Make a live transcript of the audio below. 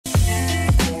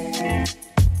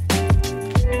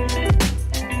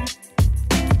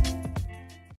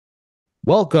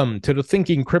Welcome to the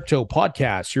Thinking Crypto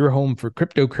podcast, your home for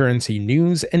cryptocurrency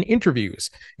news and interviews.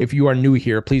 If you are new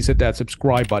here, please hit that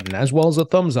subscribe button as well as the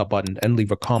thumbs up button and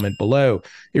leave a comment below.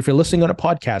 If you're listening on a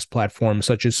podcast platform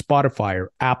such as Spotify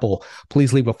or Apple,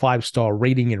 please leave a 5-star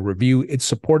rating and review. It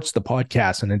supports the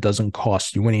podcast and it doesn't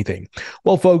cost you anything.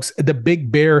 Well, folks, the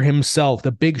big bear himself,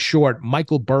 the big short,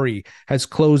 Michael Burry, has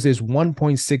closed his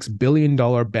 $1.6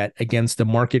 billion bet against the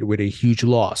market with a huge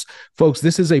loss. Folks,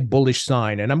 this is a bullish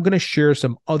sign, and I'm going to share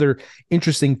some other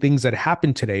interesting things that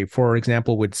happened today, for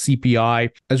example, with CPI,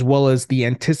 as well as the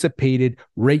anticipated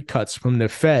rate cuts from the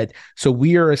Fed. So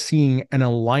we are seeing an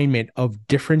alignment of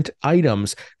different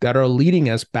items that are leading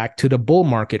us back to the bull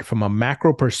market from a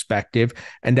macro perspective,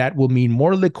 and that will mean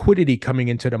more liquidity coming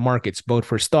into the markets, both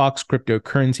for stocks,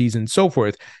 cryptocurrencies, and so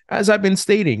forth. As I've been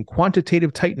stating,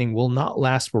 quantitative tightening will not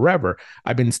last forever.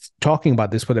 I've been talking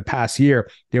about this for the past year.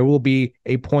 There will be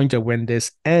a point of when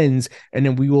this ends, and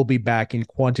then we will be back in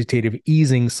quantitative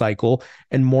easing cycle,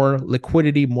 and more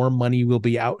liquidity, more money will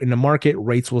be out in the market.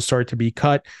 Rates will start to be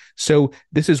cut. So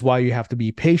this is why you have to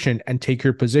be patient and take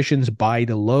your positions, buy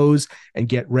the lows, and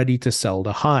get ready to sell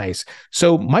the highs.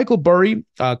 So Michael Burry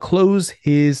closed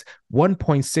his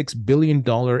 $1.6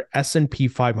 billion S&P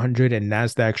 500 and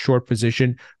NASDAQ short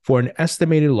position for an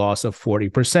estimated loss of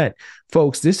 40%.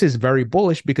 Folks, this is very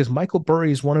bullish because Michael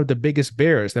Burry is one of the biggest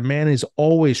bears. The man is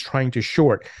always trying to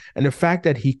short. And the fact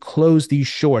that he closed these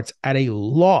shorts at a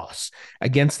loss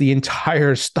against the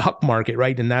entire stock market,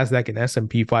 right? The NASDAQ and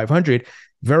S&P 500,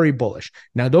 very bullish.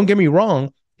 Now, don't get me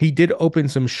wrong. He did open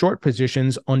some short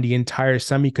positions on the entire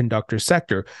semiconductor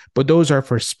sector, but those are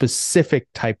for specific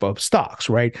type of stocks,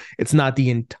 right? It's not the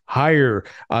entire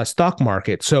stock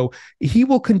market. So he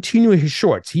will continue his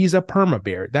shorts. He's a perma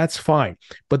bear. That's fine.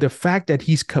 But the fact that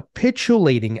he's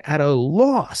capitulating at a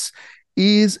loss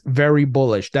is very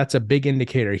bullish. That's a big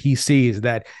indicator. He sees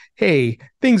that, hey,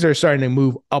 things are starting to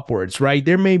move upwards, right?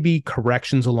 There may be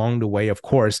corrections along the way, of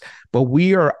course, but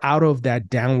we are out of that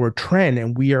downward trend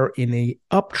and we are in a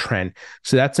uptrend.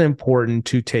 So that's important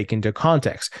to take into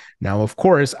context. Now, of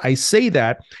course, I say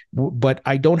that, but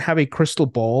I don't have a crystal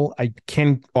ball. I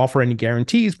can't offer any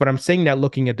guarantees, but I'm saying that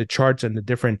looking at the charts and the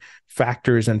different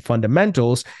factors and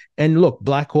fundamentals. And look,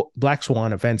 black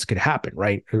swan events could happen,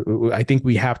 right? I think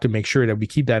we have to make sure that we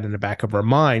keep that in the back of our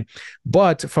mind.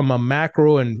 But from a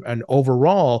macro and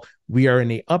overall, we are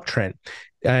in a uptrend.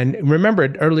 And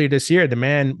remember, earlier this year, the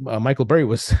man, Michael Burry,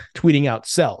 was tweeting out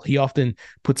sell. He often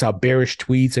puts out bearish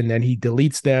tweets and then he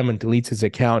deletes them and deletes his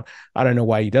account. I don't know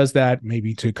why he does that,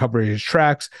 maybe to cover his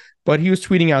tracks, but he was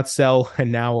tweeting out sell.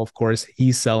 And now, of course,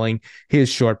 he's selling his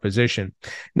short position.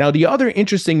 Now, the other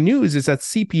interesting news is that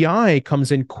CPI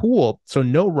comes in cool. So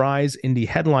no rise in the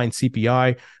headline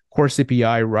CPI. Core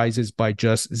CPI rises by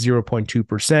just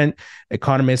 0.2%.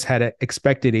 Economists had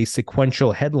expected a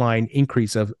sequential headline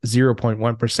increase of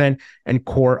 0.1% and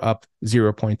core up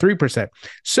 0.3%.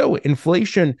 So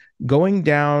inflation going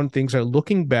down, things are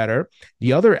looking better.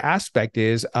 The other aspect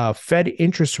is Fed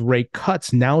interest rate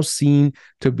cuts now seen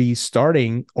to be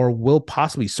starting or will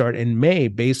possibly start in May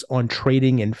based on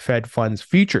trading in Fed funds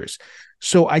futures.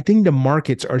 So I think the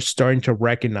markets are starting to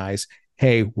recognize,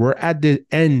 hey, we're at the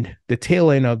tail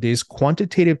end of this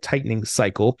quantitative tightening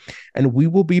cycle, and we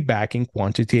will be back in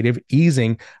quantitative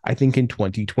easing, I think, in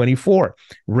 2024.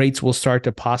 Rates will start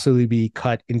to possibly be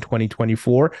cut in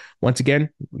 2024. Once again,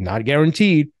 not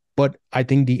guaranteed, but I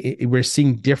think we're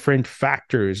seeing different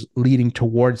factors leading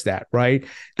towards that, right?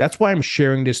 That's why I'm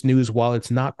sharing this news. While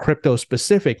it's not crypto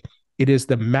specific, it is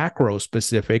the macro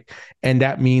specific, and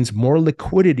that means more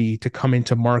liquidity to come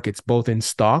into markets, both in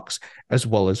stocks as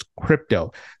well as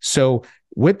crypto. So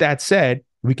with that said,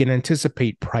 we can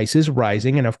anticipate prices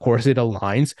rising, and of course it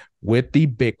aligns with the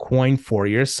Bitcoin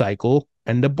 4-year cycle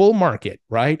and the bull market,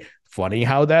 right? Funny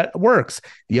how that works.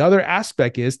 The other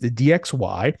aspect is the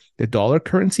DXY, the dollar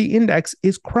currency index,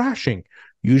 is crashing.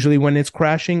 Usually when it's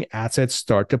crashing, assets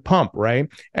start to pump, right?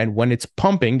 And when it's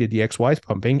pumping, the DXY is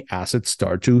pumping, assets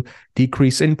start to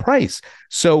decrease in price.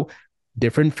 So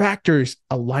different factors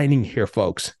aligning here,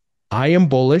 folks. I am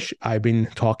bullish. I've been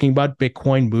talking about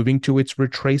Bitcoin moving to its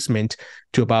retracement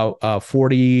to about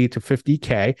 40 to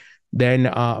 50K,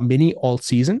 then mini alt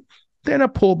season. Then a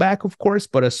pullback, of course,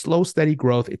 but a slow, steady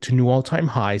growth to new all-time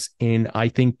highs in, I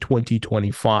think,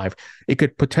 2025. It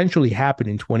could potentially happen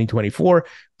in 2024,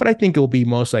 but I think it will be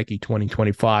most likely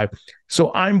 2025.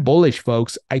 So I'm bullish,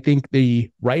 folks. I think the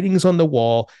writing's on the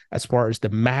wall as far as the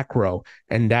macro,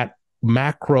 and that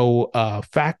macro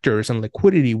factors and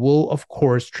liquidity will, of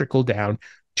course, trickle down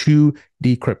to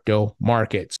the crypto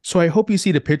markets. So I hope you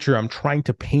see the picture I'm trying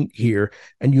to paint here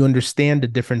and you understand the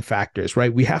different factors,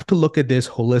 right? We have to look at this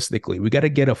holistically. We got to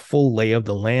get a full lay of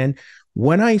the land.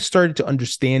 When I started to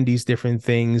understand these different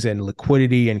things and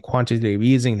liquidity and quantitative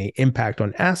easing, the impact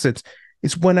on assets,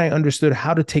 it's when I understood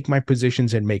how to take my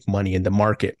positions and make money in the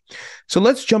market. So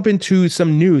let's jump into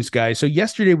some news, guys. So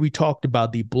yesterday we talked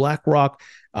about the BlackRock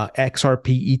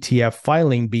XRP ETF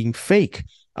filing being fake.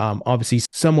 Obviously,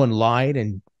 someone lied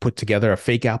and put together a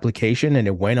fake application and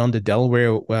it went on the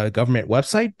Delaware government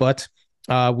website, but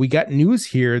we got news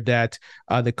here that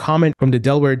the comment from the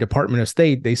Delaware Department of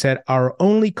State, they said, our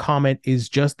only comment is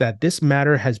just that this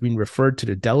matter has been referred to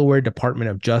the Delaware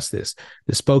Department of Justice.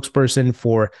 The spokesperson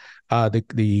for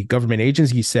the government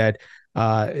agency said,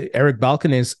 Eric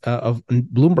Balkanis of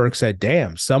Bloomberg said,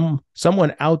 damn,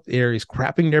 someone out there is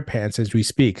crapping their pants as we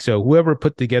speak. So whoever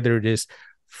put together this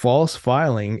false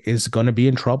filing is going to be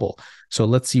in trouble. So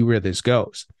let's see where this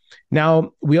goes.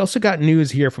 Now, we also got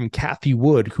news here from Cathie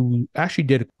Wood, who actually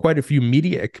did quite a few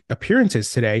media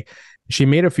appearances today. She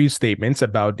made a few statements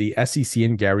about the SEC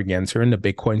and Gary Gensler and the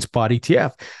Bitcoin spot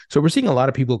ETF. So we're seeing a lot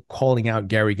of people calling out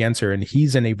Gary Gensler, and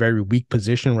he's in a very weak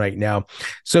position right now.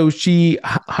 So she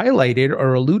highlighted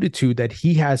or alluded to that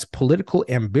he has political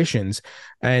ambitions,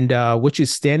 and which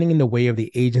is standing in the way of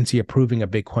the agency approving a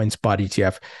Bitcoin spot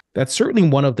ETF. That's certainly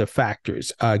one of the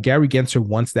factors. Gary Gensler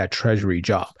wants that treasury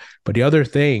job. But the other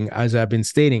thing, as I've been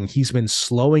stating, he's been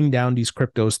slowing down these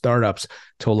crypto startups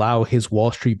to allow his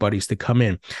Wall Street buddies to come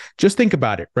in. Just think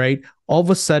about it, right? All of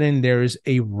a sudden, there's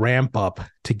a ramp up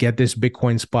to get this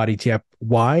Bitcoin spot ETF.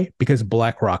 Why? Because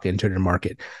BlackRock entered the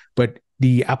market. But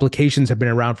the applications have been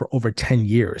around for over 10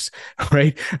 years,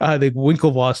 right? The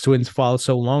Winklevoss twins filed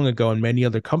so long ago, and many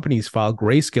other companies filed,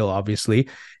 Grayscale, obviously.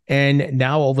 And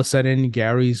now all of a sudden,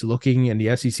 Gary's looking and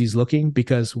the SEC's looking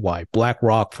because why?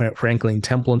 BlackRock, Franklin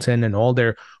Templeton, and all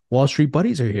their Wall Street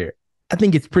buddies are here. I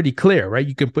think it's pretty clear, right?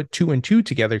 You can put 2 and 2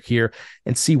 together here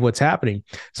and see what's happening.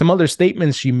 Some other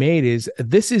statements she made is,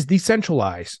 this is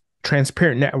decentralized,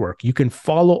 transparent network. You can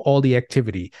follow all the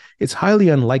activity. It's highly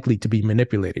unlikely to be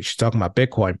manipulated. She's talking about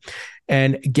Bitcoin.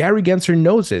 And Gary Gensler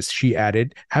knows this, she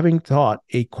added, having taught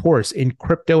a course in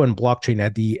crypto and blockchain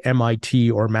at the MIT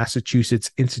or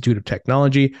Massachusetts Institute of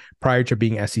Technology prior to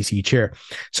being SEC chair.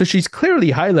 So she's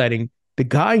clearly highlighting the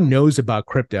guy knows about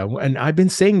crypto. And I've been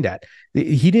saying that.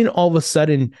 He didn't all of a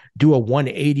sudden do a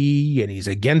 180 and he's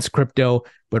against crypto,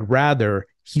 but rather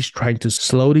he's trying to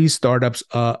slow these startups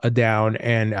down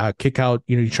and kick out,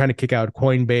 he's trying to kick out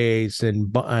Coinbase and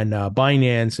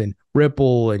Binance and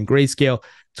Ripple and Grayscale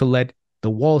to let the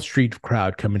Wall Street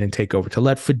crowd come in and take over, to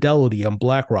let Fidelity and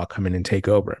BlackRock come in and take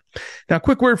over. Now,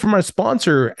 quick word from our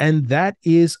sponsor, and that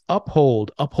is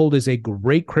Uphold. Uphold is a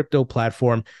great crypto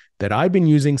platform that I've been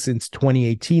using since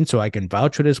 2018, so I can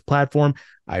vouch for this platform.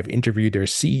 I've interviewed their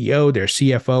CEO, their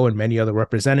CFO, and many other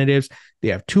representatives. They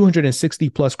have 260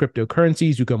 plus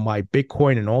cryptocurrencies. You can buy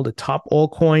Bitcoin and all the top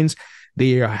altcoins.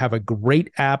 They have a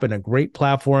great app and a great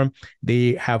platform.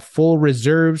 They have full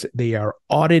reserves. They are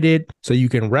audited, so you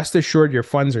can rest assured your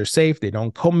funds are safe. They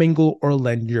don't commingle or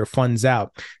lend your funds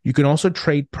out. You can also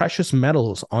trade precious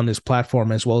metals on this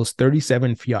platform, as well as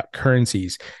 37 fiat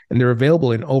currencies, and they're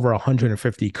available in over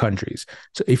 150 countries.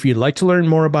 So if you'd like to learn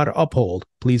more about Uphold,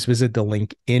 please visit the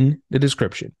link in the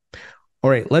description. All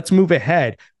right, let's move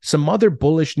ahead. Some other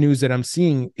bullish news that I'm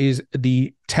seeing is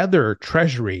the Tether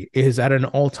treasury is at an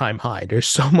all-time high. There's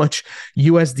so much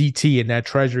USDT in that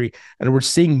treasury, and we're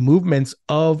seeing movements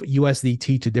of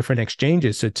USDT to different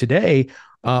exchanges. So today,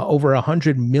 over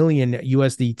 100 million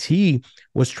USDT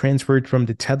was transferred from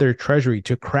the Tether treasury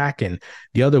to Kraken.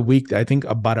 The other week, I think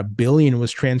about $1 billion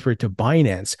was transferred to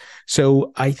Binance.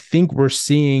 So I think we're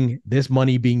seeing this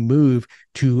money being moved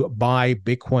to buy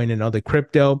Bitcoin and other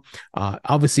crypto.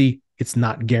 Obviously, it's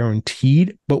not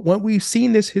guaranteed, but when we've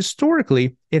seen this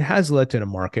historically, it has led to the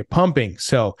market pumping.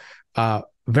 So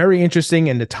very interesting.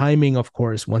 And the timing, of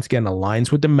course, once again,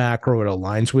 aligns with the macro. It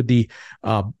aligns with the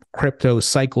crypto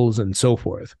cycles and so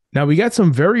forth. Now, we got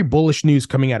some very bullish news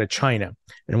coming out of China.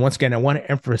 And once again, I want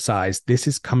to emphasize this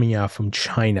is coming out from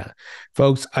China.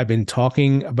 Folks, I've been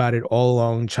talking about it all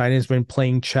along. China's been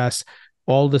playing chess.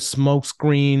 All the smoke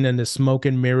screen and the smoke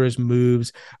and mirrors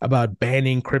moves about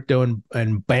banning crypto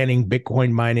and banning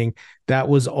Bitcoin mining, that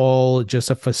was all just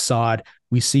a facade.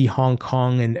 We see Hong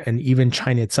Kong and even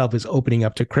China itself is opening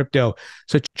up to crypto.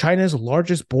 So China's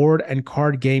largest board and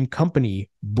card game company,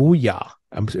 Booyah,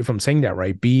 if I'm saying that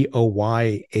right,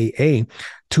 BOYAA,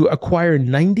 to acquire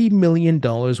 $90 million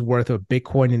worth of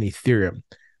Bitcoin and Ethereum.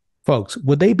 Folks,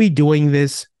 would they be doing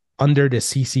this under the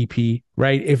CCP,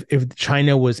 right? If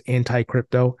China was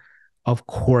anti-crypto, Of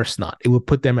course not. It would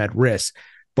put them at risk.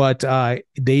 But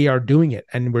they are doing it,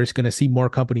 and we're just going to see more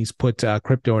companies put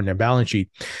crypto on their balance sheet.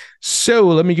 So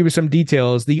let me give you some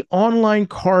details. The online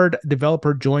card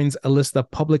developer joins a list of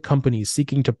public companies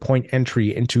seeking to point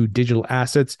entry into digital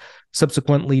assets.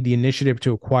 Subsequently, the initiative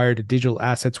to acquire the digital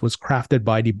assets was crafted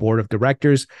by the board of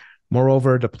directors.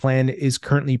 Moreover, the plan is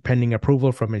currently pending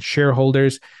approval from its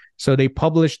shareholders. So they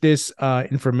published this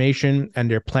information, and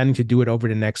they're planning to do it over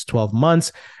the next 12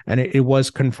 months. And it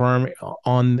was confirmed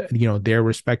on their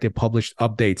respective published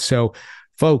updates. So,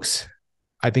 folks,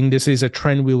 I think this is a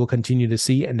trend we will continue to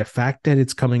see. And the fact that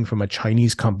it's coming from a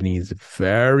Chinese company is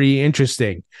very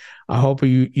interesting. I hope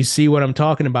you see what I'm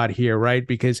talking about here, right?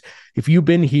 Because if you've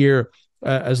been here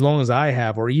as long as I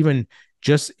have, or even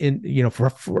just in,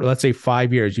 for let's say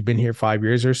 5 years, you've been here 5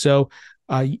 years or so,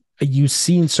 you've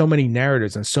seen so many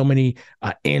narratives and so many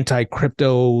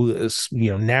anti-crypto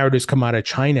narratives come out of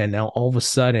China. And now all of a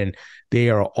sudden they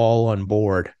are all on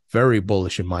board. Very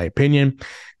bullish in my opinion.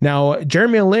 Now,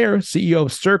 Jeremy Allaire, CEO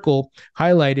of Circle,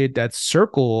 highlighted that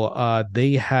Circle,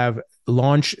 they have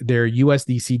launched their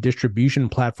USDC distribution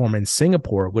platform in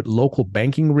Singapore with local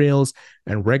banking rails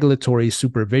and regulatory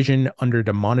supervision under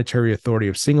the Monetary Authority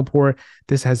of Singapore.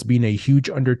 This has been a huge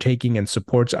undertaking and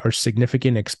supports our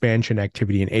significant expansion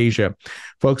activity in Asia.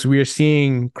 Folks, we are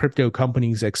seeing crypto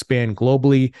companies expand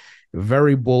globally,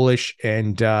 very bullish.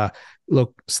 And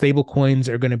look, stable coins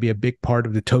are going to be a big part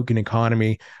of the token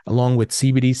economy, along with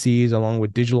CBDCs, along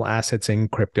with digital assets and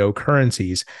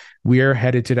cryptocurrencies. We are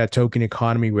headed to that token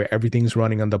economy where everything's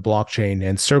running on the blockchain.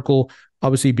 And Circle,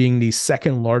 obviously being the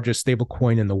second largest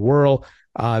stablecoin in the world,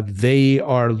 they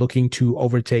are looking to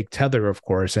overtake Tether, of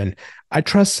course. And I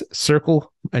trust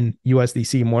Circle and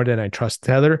USDC more than I trust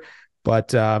Tether. But,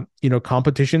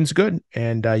 competition's good.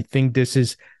 And I think this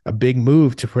is a big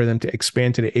move for them to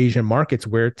expand to the Asian markets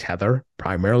where Tether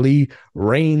primarily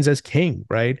reigns as king,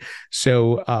 right?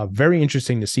 So very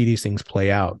interesting to see these things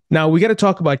play out. Now, we got to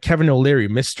talk about Kevin O'Leary,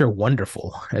 Mr.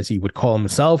 Wonderful, as he would call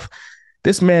himself.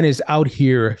 This man is out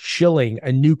here shilling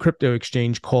a new crypto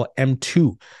exchange called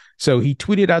M2. So he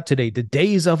tweeted out today, the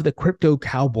days of the crypto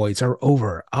cowboys are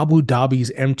over. Abu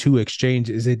Dhabi's M2 exchange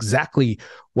is exactly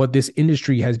what this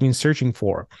industry has been searching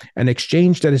for. An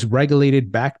exchange that is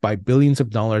regulated, backed by billions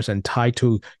of dollars, and tied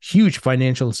to huge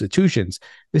financial institutions.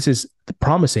 This is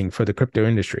promising for the crypto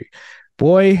industry.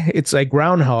 Boy, it's like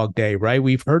Groundhog Day, right?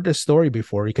 We've heard this story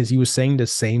before because he was saying the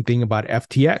same thing about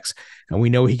FTX. And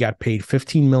we know he got paid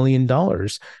 $15 million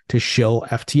to shill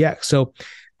FTX. So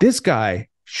this guy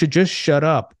should just shut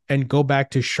up and go back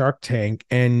to Shark Tank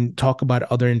and talk about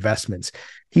other investments.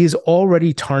 He has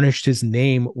already tarnished his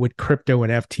name with crypto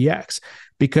and FTX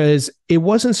because it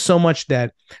wasn't so much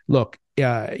that, look,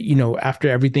 after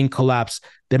everything collapsed,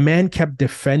 the man kept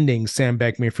defending Sam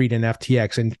Bankman-Fried and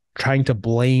FTX and trying to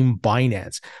blame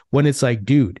Binance when it's like,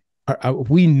 dude,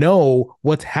 we know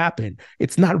what's happened.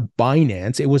 It's not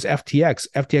Binance. It was FTX.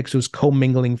 FTX was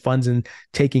commingling funds and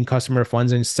taking customer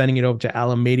funds and sending it over to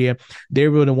Alameda. They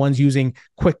were the ones using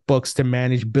QuickBooks to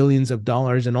manage billions of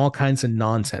dollars and all kinds of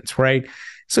nonsense, right?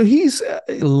 So he's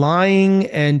lying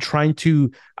and trying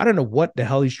to, I don't know what the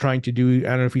hell he's trying to do. I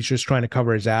don't know if he's just trying to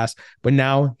cover his ass, but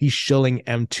now he's shilling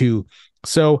M2.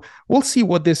 So we'll see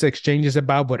what this exchange is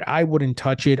about, but I wouldn't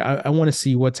touch it. I want to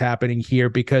see what's happening here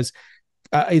because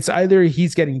it's either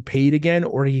he's getting paid again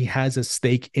or he has a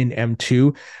stake in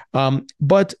M2.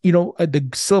 But, the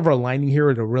silver lining here,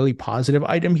 or the really positive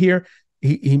item here,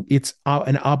 it's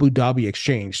an Abu Dhabi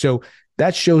exchange. So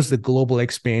that shows the global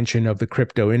expansion of the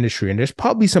crypto industry. And there's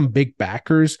probably some big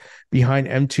backers behind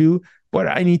M2, but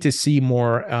I need to see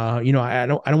more. I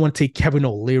don't want to take Kevin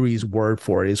O'Leary's word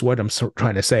for it, is what I'm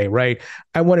trying to say, right?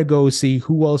 I want to go see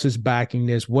who else is backing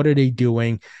this. What are they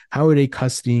doing? How are they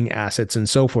custodying assets and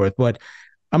so forth? But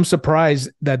I'm surprised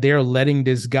that they're letting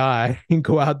this guy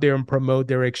go out there and promote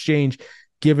their exchange,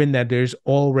 given that there's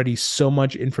already so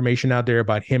much information out there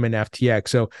about him and FTX.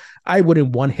 So I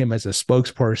wouldn't want him as a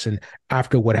spokesperson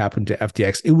after what happened to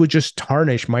FTX. It would just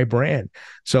tarnish my brand.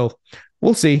 So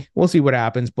we'll see. We'll see what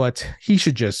happens, but he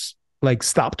should just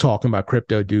stop talking about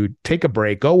crypto, dude. Take a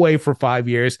break, go away for 5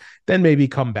 years, then maybe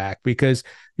come back because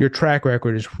your track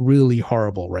record is really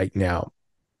horrible right now.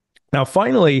 Now,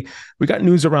 finally, we got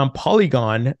news around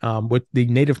Polygon with the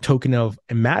native token of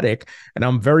Matic, and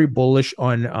I'm very bullish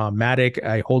on Matic.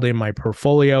 I hold it in my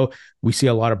portfolio. We see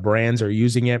a lot of brands are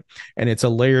using it, and it's a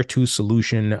layer 2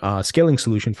 solution, scaling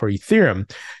solution for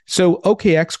Ethereum. So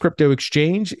OKX Crypto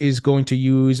Exchange is going to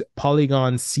use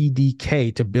Polygon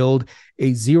CDK to build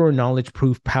a zero-knowledge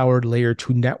proof powered layer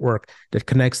 2 network that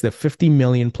connects the 50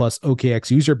 million plus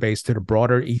OKX user base to the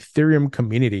broader Ethereum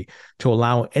community to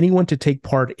allow anyone to take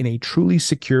part in a truly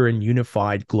secure and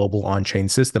unified global on-chain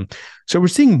system. So we're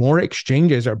seeing more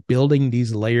exchanges are building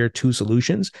these layer 2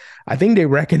 solutions. I think they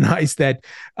recognize that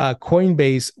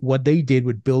Coinbase, what they did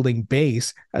with building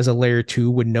Base as a layer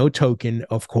 2 with no token,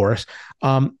 of course,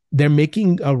 they're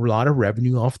making a lot of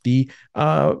revenue off the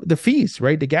fees,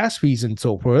 right? The gas fees and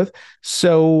so forth.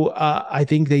 So I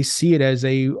think they see it as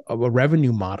a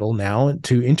revenue model now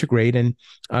to integrate and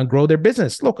grow their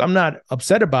business. Look, I'm not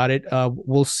upset about it.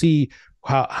 We'll see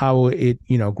how it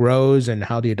grows and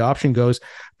how the adoption goes,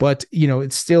 but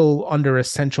it's still under a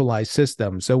centralized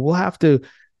system. So we'll have to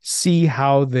see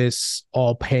how this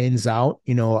all pans out.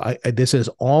 This is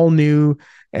all new,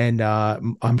 and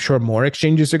I'm sure more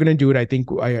exchanges are going to do it. I think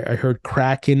I heard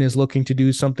Kraken is looking to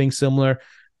do something similar,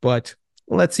 but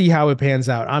let's see how it pans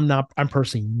out. I'm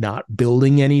personally not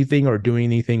building anything or doing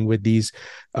anything with these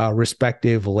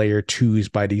respective layer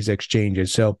 2s by these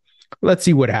exchanges. So let's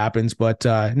see what happens. But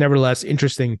nevertheless,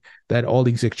 interesting that all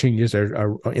these exchanges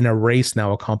are in a race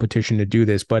now, a competition to do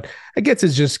this. But I guess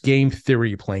it's just game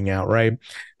theory playing out, right?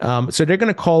 So they're going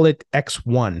to call it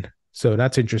X1. So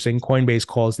that's interesting. Coinbase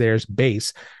calls theirs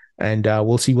Base, and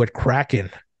we'll see what Kraken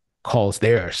calls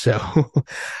there. So,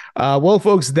 well,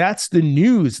 folks, that's the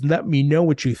news. Let me know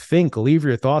what you think. Leave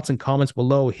your thoughts and comments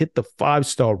below. Hit the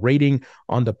 5-star rating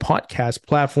on the podcast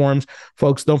platforms.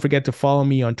 Folks, don't forget to follow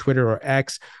me on Twitter or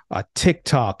X,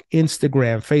 TikTok,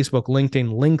 Instagram, Facebook,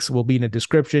 LinkedIn. Links will be in the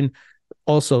description.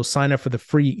 Also, sign up for the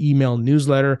free email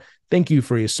newsletter. Thank you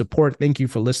for your support. Thank you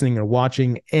for listening or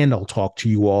watching, and I'll talk to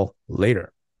you all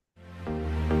later.